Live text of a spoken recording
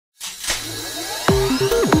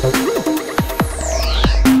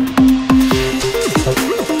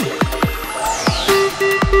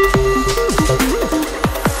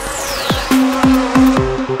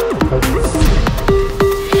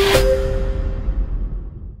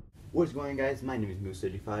What's going on, guys? My name is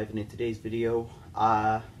Moose35, and in today's video,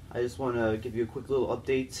 I just want to give you a quick little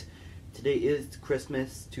update. Today is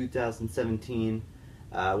Christmas 2017.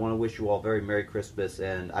 I want to wish you all very Merry Christmas,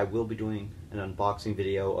 and I will be doing an unboxing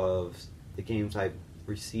video of the games I've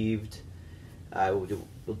received. I will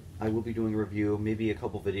be doing a review, maybe a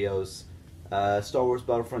couple videos. Star Wars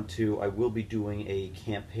Battlefront 2, I will be doing a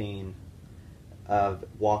campaign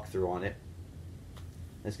walkthrough on it.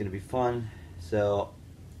 It's going to be fun. So,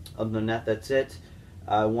 other than that, that's it.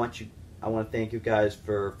 I want to thank you guys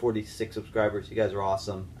for 46 subscribers. You guys are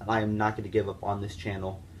awesome, and I am not going to give up on this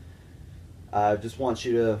channel. I just want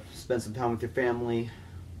you to spend some time with your family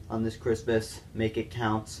on this Christmas. Make it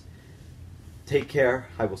count. Take care.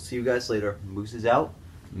 I will see you guys later. Moose is out.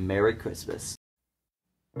 Merry Christmas.